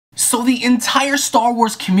So the entire Star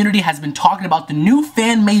Wars community has been talking about the new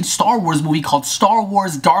fan-made Star Wars movie called Star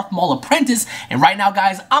Wars Darth Maul Apprentice, and right now,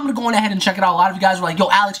 guys, I'm gonna go ahead and check it out. A lot of you guys were like, yo,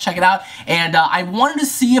 Alex, check it out, and I wanted to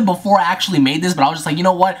see it before I actually made this, but I was just like, you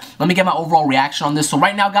know what, let me get my overall reaction on this. So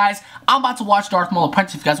right now, guys, I'm about to watch Darth Maul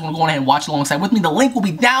Apprentice. If you guys want to go ahead and watch it alongside with me, the link will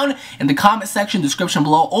be down in the comment section, description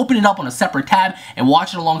below. Open it up on a separate tab and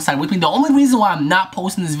watch it alongside with me. The only reason why I'm not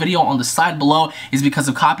posting this video on the side below is because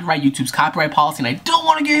of copyright, YouTube's copyright policy, and I don't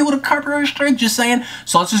want to get hit with a copyright strike, just saying.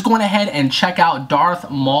 So let's just go ahead and check out Darth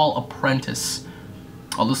Maul Apprentice.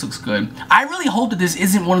 Oh, this looks good. I really hope that this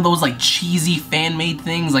isn't one of those like cheesy fan-made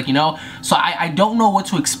things, like, you know. So I don't know what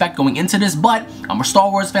to expect going into this, but I'm a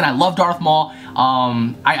Star Wars fan. I love Darth Maul.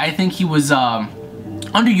 I think he was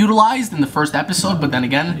underutilized in the first episode, but then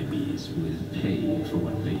again,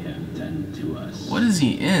 what is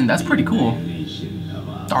he in? That's pretty cool.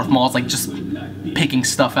 Darth Maul's like just picking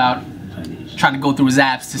stuff out, trying to go through his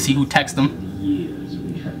apps to see who texts him. Years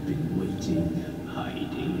we have been waiting,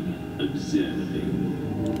 hiding, observing,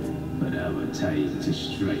 but our time to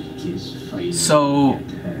strike is finally So,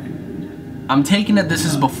 at hand. I'm taking it this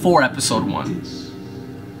is before episode 1.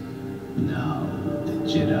 Now the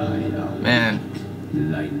Jedi are Man,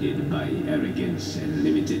 blinded by arrogance and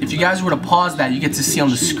limited. if you guys were to pause that, you get to see on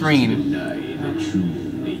the screen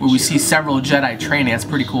where we see several Jedi training. That's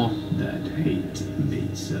pretty cool. That hate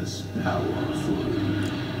makes us powerful.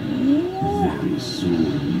 Very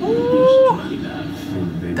soon we'll be strong enough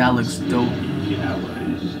and That looks dope.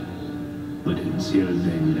 ours. But until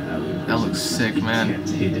then, our That looks sick, man. kept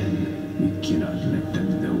hidden. We cannot let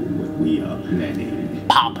them know what we are planning.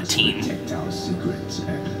 Palpatine. Protect our secrets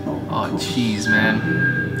at all Oh, costs. jeez, man.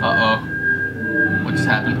 Uh-oh. What just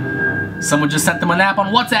happened? Someone just sent them a nap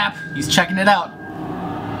on WhatsApp. He's checking it out.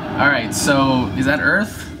 Alright, so, is that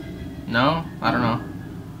Earth? No? I don't know.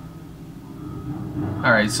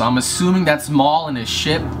 Alright, so I'm assuming that's Maul and his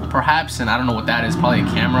ship, perhaps, and I don't know what that is. Probably a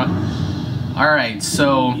camera. Alright,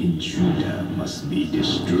 so... Intruder must be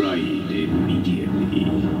destroyed immediately.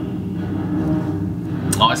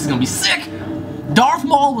 Oh, this is gonna be sick! Darth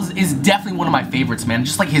Maul is definitely one of my favorites, man.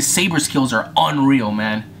 Just like his saber skills are unreal,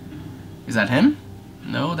 man. Is that him?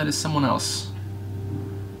 No, that is someone else.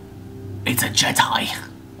 It's a Jedi.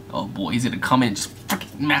 Oh boy, he's gonna come in and just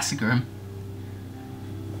freaking massacre him.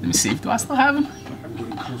 Let me see, do I still have him?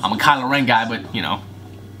 I'm a Kylo Ren guy, but, you know.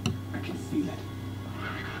 I can feel it.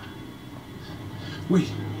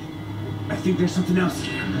 Wait, I think there's something else.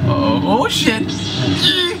 Uh-oh. Oh, shit.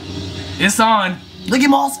 It's on. Look at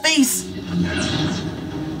Maul's face.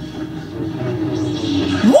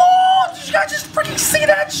 Whoa! Did you guys just freaking see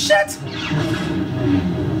that shit?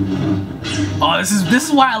 Oh, this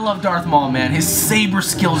is why I love Darth Maul, man. His saber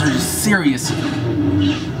skills are just serious.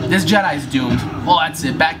 This Jedi's doomed. Oh, that's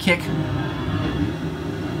it. Back kick.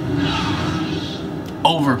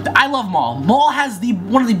 Over. I love Maul. Maul has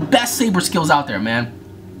one of the best saber skills out there, man.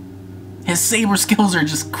 His saber skills are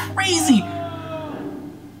just crazy.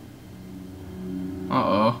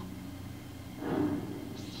 Uh-oh.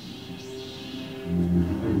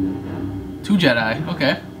 2 Jedi.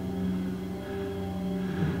 Okay.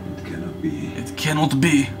 It cannot be. It cannot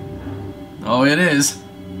be. Oh, it is.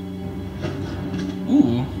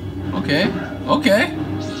 Ooh. Okay. Okay.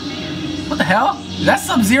 What the hell? Is that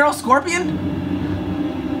Sub-Zero Scorpion?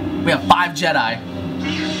 We have 5 Jedi.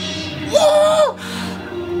 Whoa!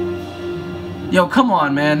 Yo, come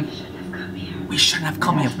on, man. We shouldn't have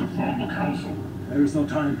come here. There is no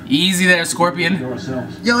time. Easy there, Scorpion.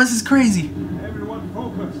 Yo, this is crazy. Everyone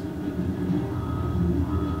focus.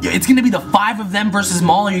 Yo, it's gonna be the 5 of them versus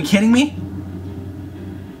Maul. Are you kidding me?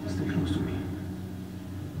 Stay close to me.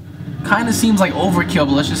 Kinda seems like overkill,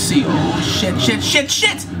 but let's just see. Oh, shit, shit, shit,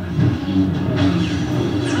 shit!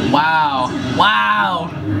 Wow. Wow.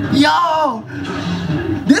 Yo!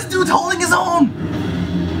 This dude's holding his own!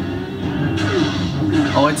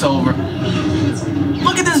 Oh, it's over.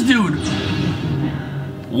 Look at this dude!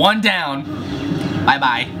 1 down.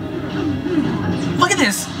 Bye-bye. Look at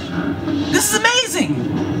this! This is amazing!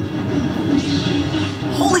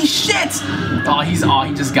 Holy shit! Oh, he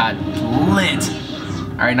just got lit.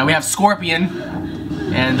 Alright, now we have Scorpion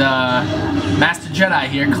and Master Jedi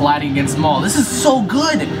here colliding against Maul. This is so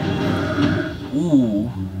good! Ooh.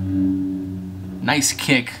 Nice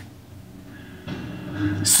kick.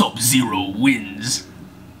 Sub-Zero wins.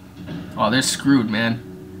 Oh, they're screwed, man.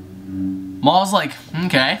 Maul's like,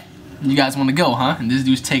 okay, you guys want to go, huh? And this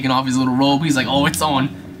dude's taking off his little robe. He's like, oh, it's on.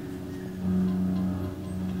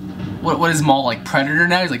 What is Maul, like, Predator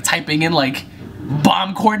now? He's like typing in like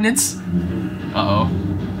bomb coordinates. Uh-oh.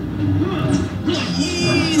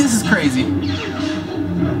 This is crazy.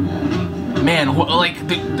 Man, like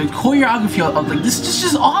the choreography of like this is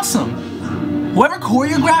just awesome. Whoever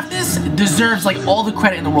choreographed this deserves like all the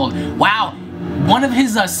credit in the world. Wow, one of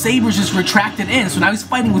his sabers just retracted in, so now he's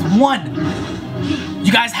fighting with one.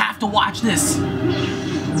 You guys have to watch this.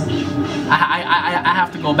 I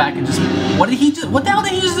have to go back and just, what did he just, what the hell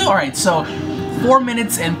did he just do? All right, so 4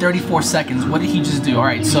 minutes and 34 seconds. What did he just do? All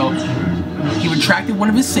right, so he retracted one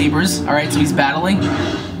of his sabers. All right, so he's battling.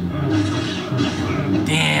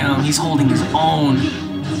 Damn, he's holding his own.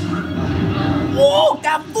 Whoa,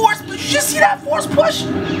 that force push. Did you just see that force push?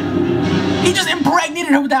 He just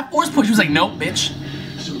impregnated her with that force push. He was like, nope, bitch.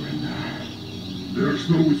 There's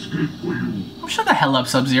no escape for you. Oh, shut the hell up,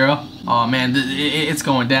 Sub-Zero. Oh, man, it's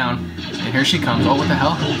going down. And here she comes. Oh, what the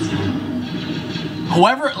hell?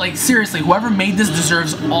 Whoever, like, seriously, whoever made this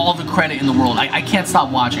deserves all the credit in the world. I can't stop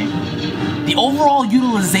watching. The overall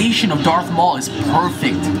utilization of Darth Maul is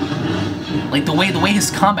perfect. Like, the way his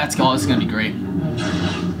combat skill is going to be great.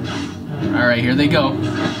 Alright, here they go.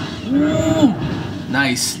 Ooh,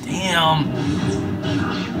 nice. Damn.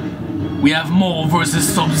 We have Maul versus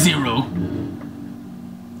Sub-Zero.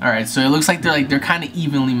 Alright, so it looks like they're kind of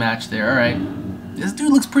evenly matched there. Alright. This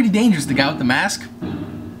dude looks pretty dangerous, the guy with the mask.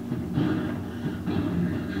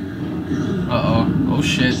 Uh-oh. Oh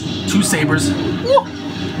shit. 2 sabers.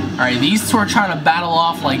 Alright, these two are trying to battle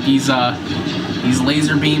off like these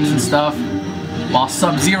laser beams and stuff. While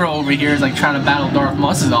Sub-Zero over here is like trying to battle Darth Maul.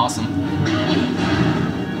 This is awesome.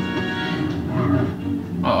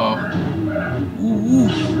 Uh-oh. Ooh.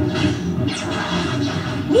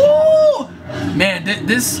 Woo! Man,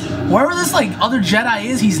 whoever this like other Jedi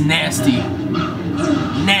is, he's nasty.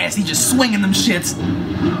 Nasty, just swinging them shits.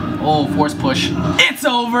 Oh, force push. It's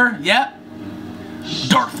over. Yep.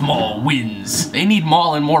 Darth Maul wins. They need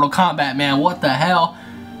Maul in Mortal Kombat, man. What the hell?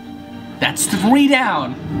 That's 3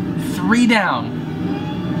 down. 3 down.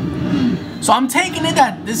 So I'm taking it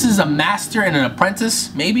that this is a master and an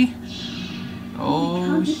apprentice, maybe?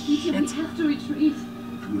 Oh, shit. We have to retreat.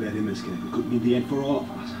 If we let him escape, it could mean the end for all of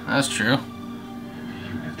us. That's true.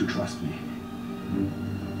 You have to trust me.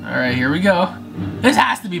 Alright, here we go. This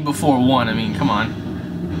has to be before 1. I mean, come on.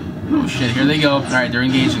 Oh shit, here they go. Alright, they're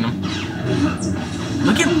engaging him.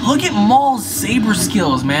 Look at Maul's saber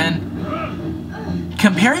skills, man.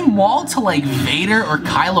 Comparing Maul to like Vader or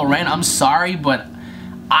Kylo Ren, I'm sorry, but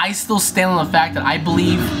I still stand on the fact that I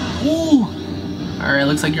believe. Ooh. Alright,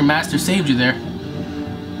 looks like your master saved you there.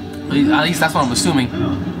 At least that's what I'm assuming.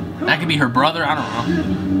 That could be her brother, I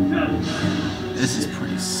don't know. This is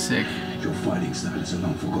pretty sick. Your fighting style is a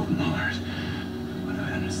long forgotten art, but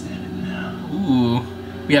I understand it now. Ooh.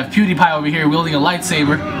 We have PewDiePie over here wielding a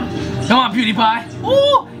lightsaber. Come on, PewDiePie.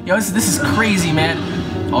 Ooh. Yo, this is crazy, man.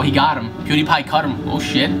 Oh, he got him. PewDiePie cut him. Oh,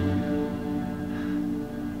 shit.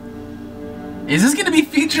 Is this gonna be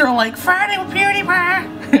featured on, like, Friday with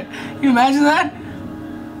PewDiePie? Can you imagine that?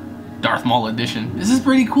 Darth Maul edition. This is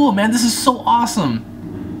pretty cool, man. This is so awesome.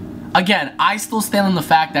 Again, I still stand on the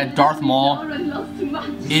fact that Darth Maul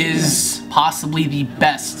is possibly the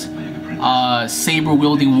best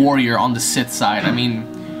saber-wielding warrior on the Sith side. I mean,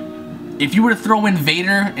 if you were to throw in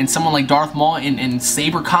Vader and someone like Darth Maul in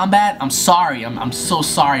saber combat, I'm sorry. I'm so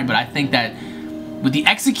sorry, but I think that with the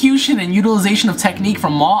execution and utilization of technique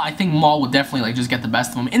from Maul, I think Maul would definitely like just get the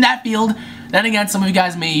best of him in that field. Then again, some of you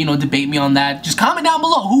guys may, you know, debate me on that. Just comment down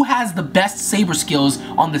below who has the best saber skills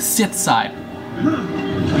on the Sith side.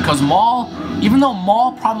 Because Maul, even though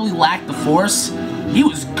Maul probably lacked the Force, he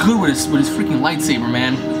was good with his freaking lightsaber,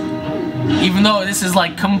 man. Even though this is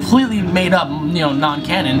like completely made up, you know,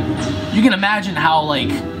 non-canon, you can imagine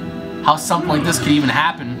how something like this could even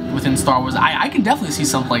happen within Star Wars. I can definitely see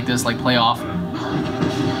something like this like play off.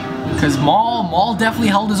 Because Maul definitely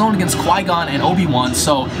held his own against Qui-Gon and Obi-Wan,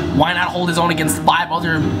 so why not hold his own against 5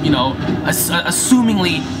 other, you know,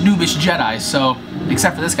 assumingly noobish Jedi? So,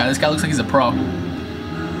 except for this guy looks like he's a pro.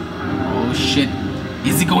 Oh shit.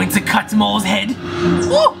 Is he going to cut Maul's head?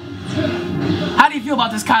 Woo! How do you feel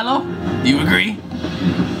about this, Kylo? Do you agree?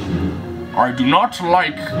 I do not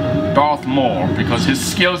like Darth Maul because his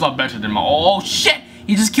skills are better than mine. Oh shit!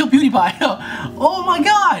 He just killed PewDiePie. Oh my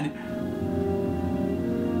god!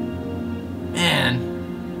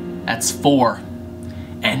 Man, that's 4.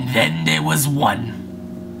 And then there was 1.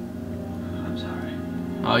 I'm sorry.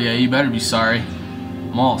 Oh yeah, you better be sorry.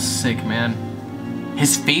 Maul's sick, man.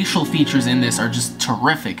 His facial features in this are just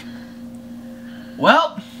terrific.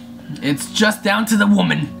 Well, it's just down to the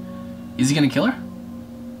woman. Is he gonna kill her?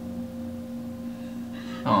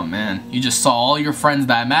 Oh man, you just saw all your friends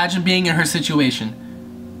die. Imagine being in her situation.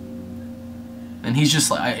 And he's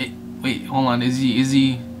just like, wait, hold on, is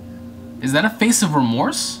that a face of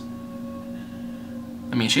remorse?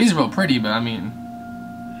 I mean, she's real pretty, but I mean...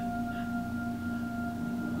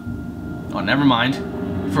 Oh, never mind.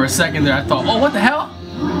 For a second there, I thought, oh, what the hell?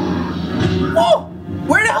 Whoa!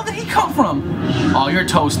 Where the hell did he come from? Oh, you're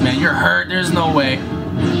toast, man. You're hurt. There's no way.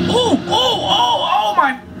 Oh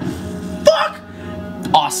my... Fuck!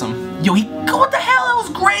 Awesome. Yo, what the hell? That was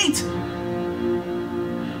great!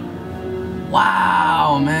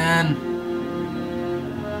 Wow, man.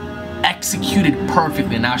 Executed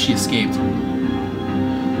perfectly. Now she escaped.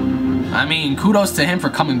 I mean, kudos to him for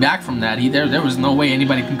coming back from that. There was no way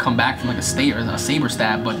anybody can come back from like a saber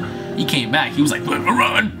stab, but he came back. He was like, let me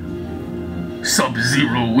run.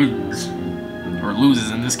 Sub-Zero wins. Or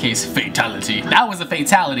loses in this case. Fatality. That was a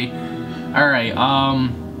fatality. Alright,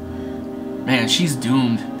 man, she's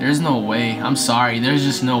doomed. There's no way. I'm sorry. There's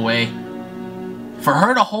just no way. For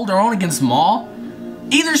her to hold her own against Maul,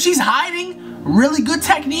 either she's hiding really good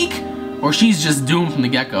technique, or she's just doomed from the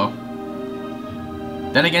get-go.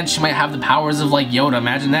 Then again, she might have the powers of like Yoda.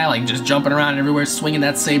 Imagine that, like just jumping around everywhere, swinging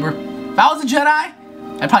that saber. If I was a Jedi,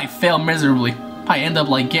 I'd probably fail miserably. Probably end up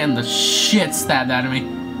like getting the shit stabbed out of me.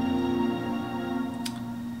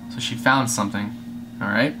 So she found something.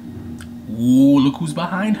 Alright. Ooh, look who's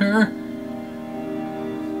behind her.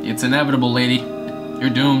 It's inevitable, lady. You're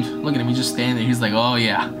doomed. Look at him, he's just standing there. He's like, oh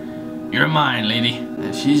yeah, you're mine, lady.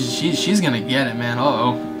 And she's gonna get it, man.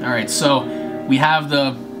 Uh-oh. Alright, so we have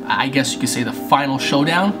the, I guess you could say, the final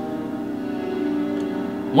showdown.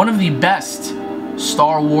 One of the best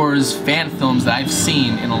Star Wars fan films that I've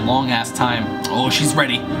seen in a long ass time. Oh, she's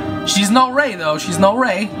ready. She's no Rey though. She's no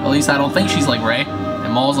Rey. At least I don't think she's like Rey.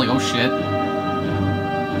 And Maul's like, oh shit.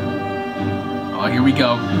 Oh, here we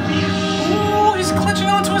go. Oh, he's clenching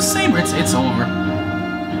onto his saber. It's over.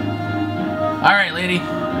 Alright, lady.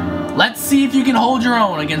 Let's see if you can hold your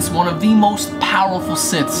own against one of the most powerful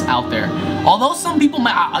Siths out there. Although some people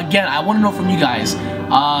might, again, I want to know from you guys,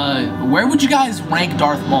 where would you guys rank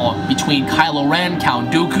Darth Maul between Kylo Ren,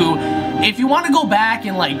 Count Dooku? If you want to go back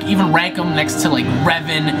and like even rank them next to like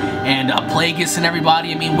Revan and Plagueis and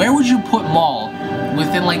everybody, I mean, where would you put Maul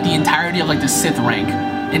within like the entirety of like the Sith rank?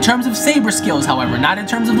 In terms of saber skills, however, not in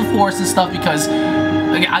terms of the Force and stuff, because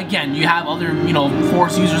again, you have other, you know,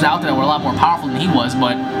 Force users out there that were a lot more powerful than he was,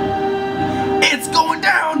 but it's going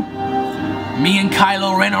down! Me and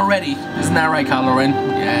Kylo Ren are ready. Isn't that right, Kylo Ren?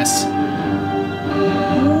 Yes.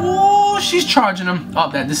 Ooh, she's charging him. Oh,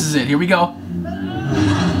 this is it. Here we go.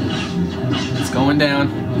 It's going down.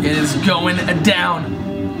 It is going down.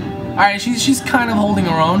 Alright, she's kind of holding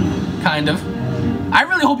her own. Kind of. I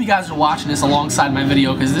really hope you guys are watching this alongside my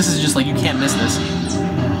video, because this is just like, you can't miss this.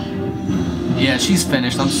 Yeah, she's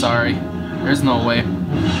finished. I'm sorry. There's no way.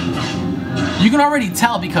 You can already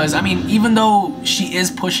tell because, I mean, even though she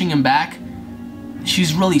is pushing him back,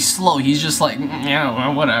 she's really slow. He's just like,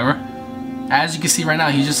 yeah, whatever. As you can see right now,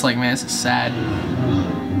 he's just like, man, this is sad.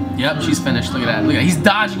 Yep, she's finished. Look at that. Look at that. He's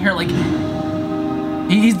dodging her like...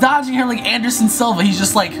 He's dodging her like Anderson Silva. He's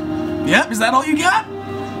just like, yep, is that all you got?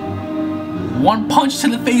 One punch to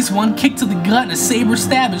the face, one kick to the gut, and a saber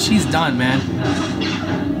stab, and she's done, man.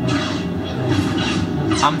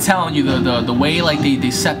 I'm telling you, the way like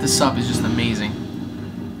they set this up is just amazing.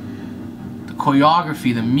 The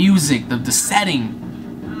choreography, the music, the setting.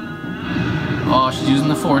 Oh, she's using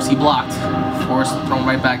the Force. He blocked. Force thrown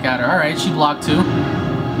right back at her. All right, she blocked too.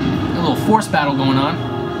 A little Force battle going on.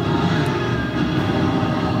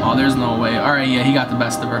 Oh, there's no way. All right, yeah, he got the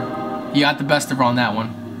best of her. He got the best of her on that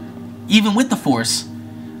one. Even with the Force.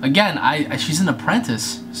 Again, she's an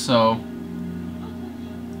apprentice, so...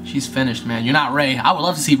 She's finished, man. You're not Rey. I would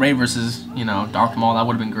love to see Rey versus, you know, Darth Maul. That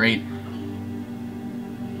would have been great.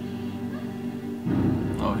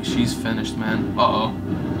 Oh, she's finished, man. Uh-oh.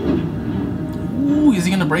 Ooh, is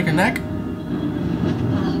he gonna break her neck?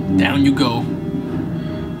 Down you go.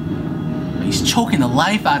 He's choking the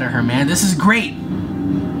life out of her, man. This is great.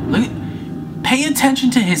 Look at... Pay attention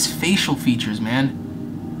to his facial features, man.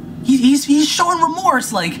 He's showing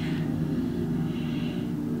remorse, like...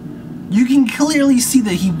 You can clearly see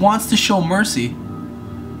that he wants to show mercy.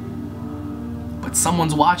 But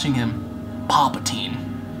someone's watching him. Palpatine.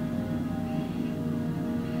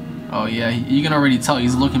 Oh yeah, you can already tell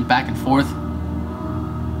he's looking back and forth.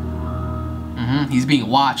 He's being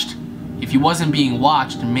watched. If he wasn't being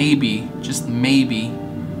watched, maybe, just maybe,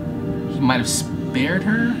 he might have spared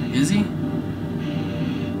her? Is he?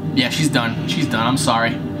 Yeah, she's done. She's done. I'm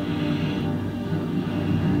sorry.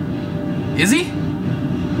 Is he?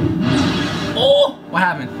 Oh! What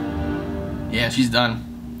happened? Yeah, she's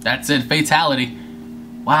done. That's it. Fatality.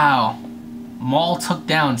 Wow. Maul took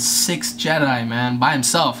down 6 Jedi, man, by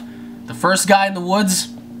himself. The first guy in the woods,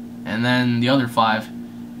 and then the other 5.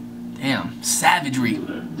 Damn, savagery. You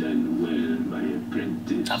have done well, my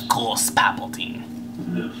apprentice. Of course, Palpatine.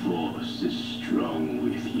 The Force is strong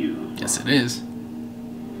with you. Yes, it is.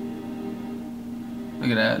 Look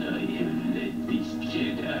at that. I have led these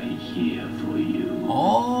Jedi here for you.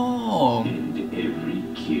 Oh. And every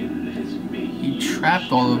kill has made He you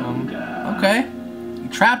trapped all of them. stronger. Okay. He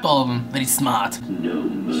trapped all of them. But he's smart. No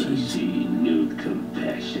mercy, no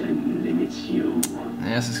compassion limits you.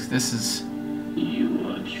 Yeah, this is. You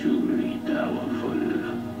are truly powerful.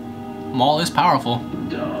 Maul is powerful.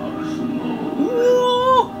 Darth Maul.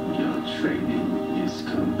 Ooh. Your training is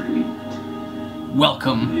complete.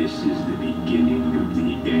 Welcome. This is the beginning of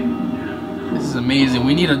the end. This is amazing.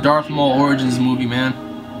 We need a Darth Maul Origins movie, man.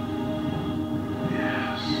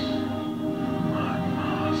 Yes, my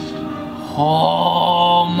master.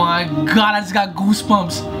 Oh my god, I just got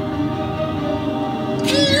goosebumps.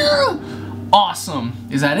 Awesome.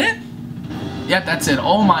 Is that it? Yep, that's it.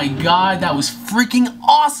 Oh my god, that was freaking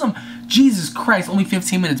awesome. Jesus Christ, only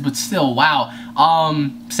 15 minutes, but still, wow.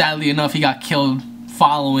 Sadly enough, he got killed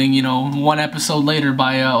following, you know, one episode later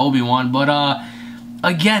by Obi-Wan. But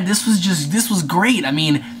again, this was great. I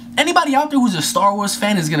mean, anybody out there who's a Star Wars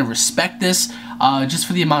fan is gonna respect this, just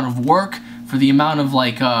for the amount of work, for the amount of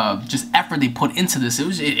like just effort they put into this.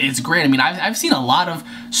 It's great. I mean, I've seen a lot of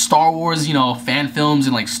Star Wars, you know, fan films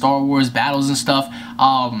and like Star Wars battles and stuff,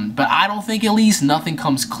 but I don't think at least nothing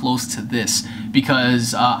comes close to this,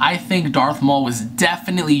 because I think Darth Maul was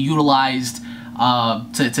definitely utilized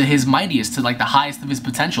to his mightiest, to like the highest of his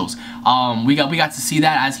potentials. We got to see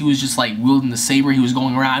that as he was just like wielding the saber. He was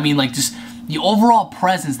going around. I mean, like, just the overall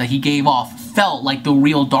presence that he gave off felt like the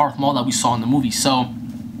real Darth Maul that we saw in the movie. So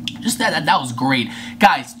just that was great.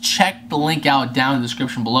 Guys, check the link out down in the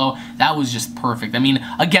description below. That was just perfect. I mean,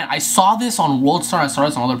 again, I saw this on World Star, I saw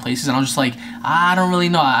this on other places, and I was just like, I don't really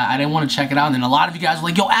know. I didn't want to check it out. And then a lot of you guys were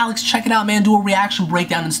like, yo, Alex, check it out, man. Do a reaction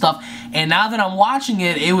breakdown and stuff. And now that I'm watching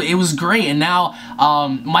it, it was great. And now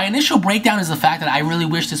my initial breakdown is the fact that I really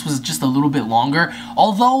wish this was just a little bit longer.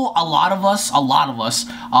 Although a lot of us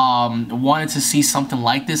wanted to see something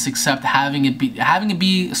like this, except having it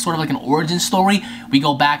be sort of like an origin story. We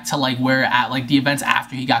go back to like where at like the events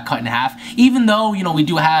after he got cut in half. Even though, you know, we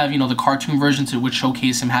do have, you know, the cartoon version to which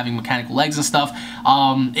showcase him having mechanical legs and stuff.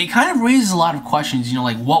 It kind of raises a lot of questions, you know,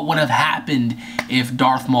 like what would have happened if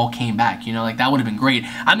Darth Maul came back, you know, like that would have been great.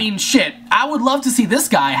 I mean, shit, I would love to see this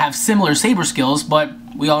guy have similar saber skills, but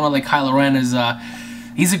we all know like Kylo Ren is,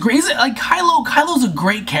 Kylo's a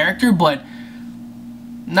great character, but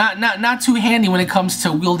not too handy when it comes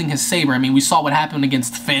to wielding his saber. I mean, we saw what happened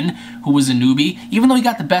against Finn, who was a newbie. Even though he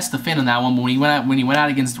got the best of Finn in that one, but when he went out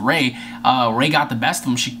against Rey, Rey got the best of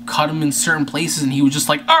him. She cut him in certain places, and he was just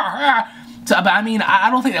like, So, but I mean, I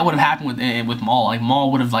don't think that would have happened with Maul. Like,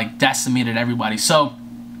 Maul would have like decimated everybody. So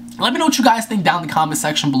let me know what you guys think down in the comment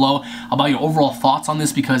section below about your overall thoughts on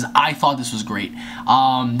this, because I thought this was great.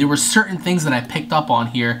 There were certain things that I picked up on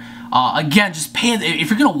here. Again, just if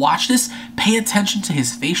you're gonna watch this, pay attention to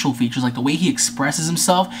his facial features, like the way he expresses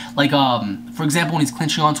himself. Like, for example, when he's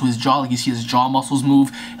clenching onto his jaw, like you see his jaw muscles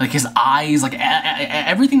move, like his eyes, like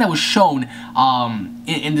everything that was shown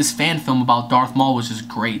in this fan film about Darth Maul was just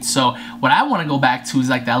great. So what I want to go back to is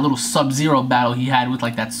like that little Sub-Zero battle he had with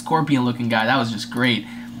like that scorpion-looking guy. That was just great.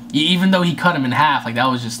 Even though he cut him in half, like that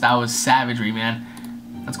was savagery, man.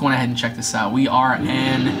 Let's go ahead and check this out. We are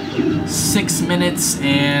in 6 minutes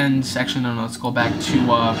and... Actually, no, let's go back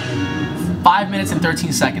to 5 minutes and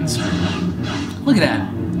 13 seconds. Look at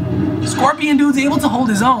that. Scorpion dude's able to hold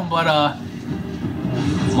his own, but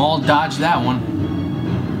Maul dodged that one.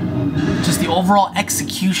 Just the overall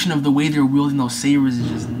execution of the way they're wielding those sabers is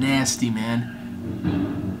just nasty,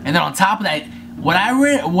 man. And then on top of that, what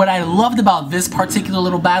I loved about this particular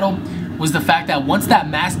little battle was the fact that once that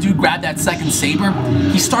masked dude grabbed that second saber,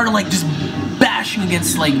 he started like just bashing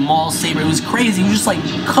against like Maul's saber. It was crazy. He was just like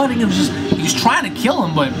cutting him. He was trying to kill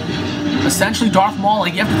him, but essentially Darth Maul,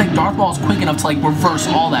 like, you have to think Darth Maul is quick enough to like reverse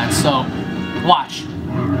all that. So watch.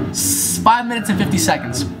 5 minutes and 50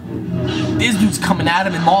 seconds. This dude's coming at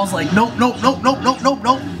him, and Maul's like, nope, nope, nope, nope, nope, nope,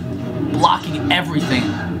 nope. Blocking everything.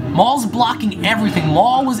 Maul's blocking everything.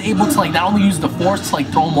 Maul was able to like not only use the Force to like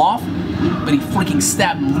throw him off, but he freaking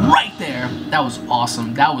stabbed him right there. That was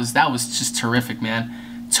awesome. That was just terrific, man.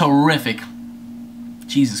 Terrific.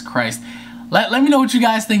 Jesus Christ. Let me know what you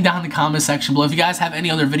guys think down in the comment section below. If you guys have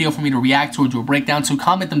any other video for me to react to or do a breakdown to,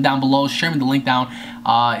 comment them down below. Share me the link down.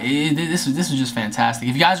 This was just fantastic.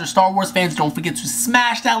 If you guys are Star Wars fans, don't forget to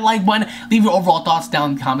smash that like button. Leave your overall thoughts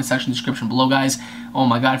down in the comment section description below, guys. Oh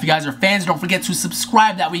my god. If you guys are fans, don't forget to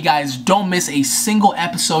subscribe. That way you guys don't miss a single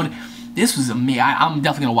episode. this was amazing. I'm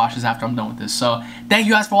definitely gonna watch this after I'm done with this. So thank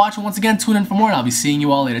you guys for watching once again. Tune in for more, and I'll be seeing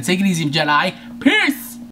you all later. Take it easy, Jedi. Peace.